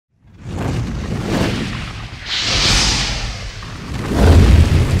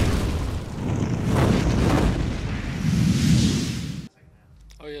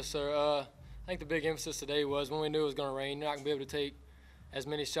yes, sir. I think the big emphasis today was when we knew it was going to rain, you're not going to be able to take as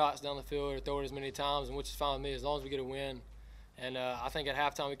many shots down the field or throw it as many times, and which is fine with me as long as we get a win. And I think at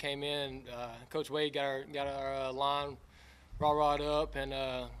halftime we came in, Coach Wade got our line rah-rahed up, and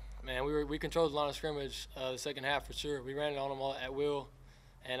man, we controlled the line of scrimmage the second half for sure. We ran it on them all at will,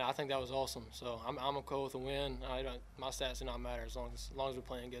 and I think that was awesome. So I'm cool with a win. My stats do not matter as long as we're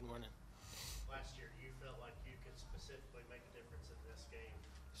playing good and winning. Last year, you felt like you could specifically make a difference in this game.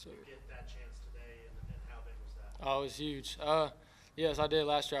 So, you get that chance today, and how big was that? Oh, it was huge. Yes, I did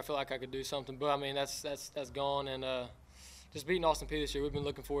last year. I felt like I could do something, but I mean that's gone. And just beating Austin Peay this year, we've been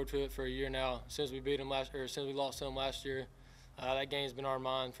looking forward to it for a year now. Since we beat them since we lost to them last year, that game's been on our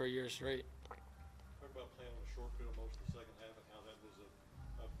mind for a year straight. Talk about playing on a short field most of the second half and how that was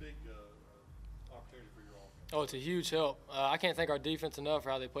a big opportunity for your offense. Oh, it's a huge help. I can't thank our defense enough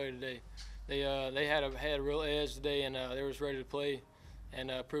for how they played today. They had a real edge today, and they were just ready to play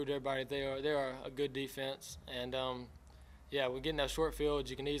and prove to everybody that they are a good defense. And yeah, we're getting that short field.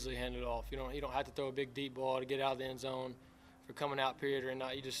 You can easily hand it off. You don't have to throw a big deep ball to get out of the end zone for coming out period or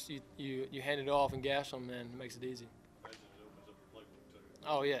not. You hand it off and gash them, and it makes it easy. Imagine it opens up your playbook too.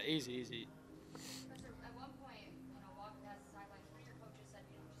 Oh yeah, easy. Professor, at one point, walking past the sidelines, one of your coaches said,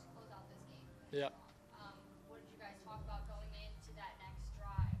 just close out this game. Yeah. What did you guys talk about going into that next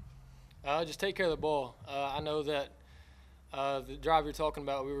drive? Just take care of the ball. I know that the drive you're talking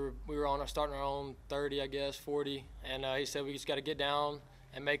about, we were starting our own 30, I guess, 40, and he said we just got to get down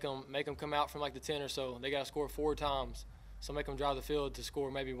and make them come out from like the 10 or so. They got to score 4 times, so make them drive the field to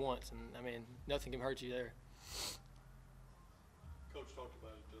score maybe once, and I mean nothing can hurt you there. Coach talked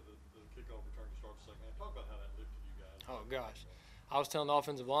about it, the kickoff return to start the second half. Talk about how that lifted you guys. Oh gosh, I was telling the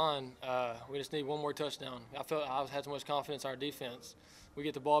offensive line we just need one more touchdown. I felt I had so much confidence in our defense. We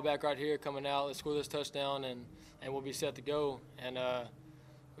get the ball back right here coming out, let's score this touchdown, and we'll be set to go. And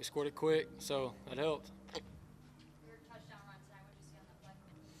we scored it quick, so that helped. Your touchdown run tonight, what did you see on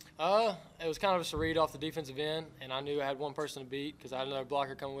the play? It was kind of just a read off the defensive end, and I knew I had one person to beat because I had another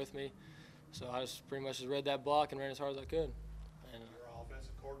blocker coming with me. So I just pretty much just read that block and ran as hard as I could. And, your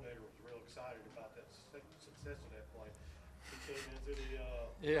offensive coordinator was real excited about that success of that play. He came into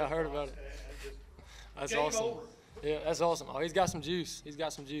the yeah, I heard about it. And just That's game awesome. over. Yeah, that's awesome. Oh, he's got some juice. He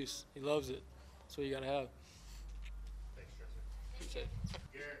loves it. That's what you got to have. Thanks, Tristan. Appreciate it.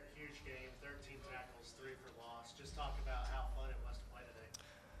 Garrett, huge game, 13 tackles, 3 for loss. Just talk about how fun it was to play today.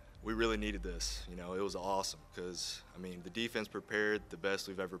 We really needed this. It was awesome because, the defense prepared the best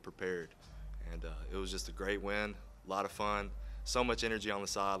we've ever prepared. And it was just a great win, a lot of fun, so much energy on the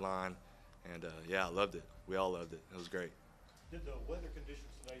sideline. And, yeah, I loved it. We all loved it. It was great. Did the weather conditions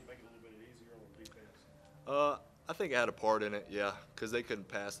today make it a little bit easier on defense? I think it had a part in it, yeah, because they couldn't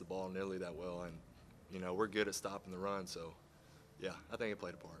pass the ball nearly that well. And, we're good at stopping the run. So, yeah, I think it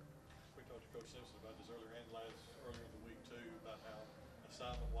played a part. We talked to Coach Simpson about this earlier in the week, too, about how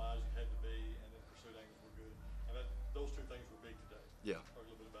assignment-wise you had to be and then pursuit angles were good. And those two things were big today. Yeah. Talk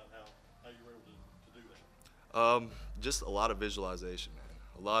a little bit about how you were able to do that. Just a lot of visualization, man.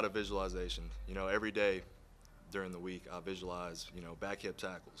 A lot of visualization. Every day during the week I visualize, back hip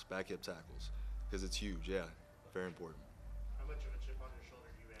tackles, because it's huge, yeah, very important. How much of a chip on your shoulder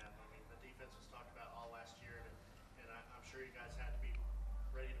do you have? The defense was talked about all last year, and I'm sure you guys had to be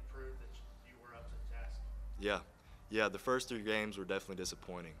ready to prove that you were up to the task. Yeah, the first 3 games were definitely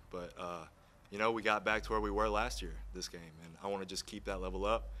disappointing, but we got back to where we were last year this game, and I want to just keep that level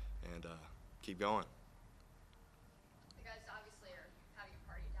up and keep going. You guys obviously are having a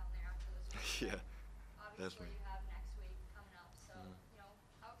party down there after this week. Yeah, Obviously, definitely. you have next week coming up. So,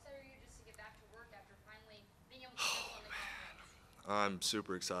 how excited are you just to get back to work after finally being able to win the conference? I'm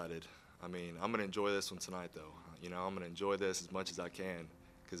super excited. I'm going to enjoy this one tonight, though. I'm going to enjoy this as much as I can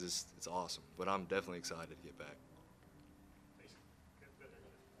because it's awesome. But I'm definitely excited to get back.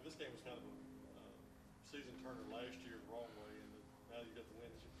 This game was kind of a season turner last year the wrong way, and now you got the win.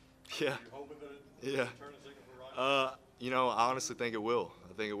 Yeah. You're hoping that Yeah. turn the second for right? I honestly think it will.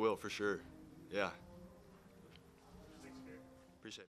 I think it will for sure. Yeah.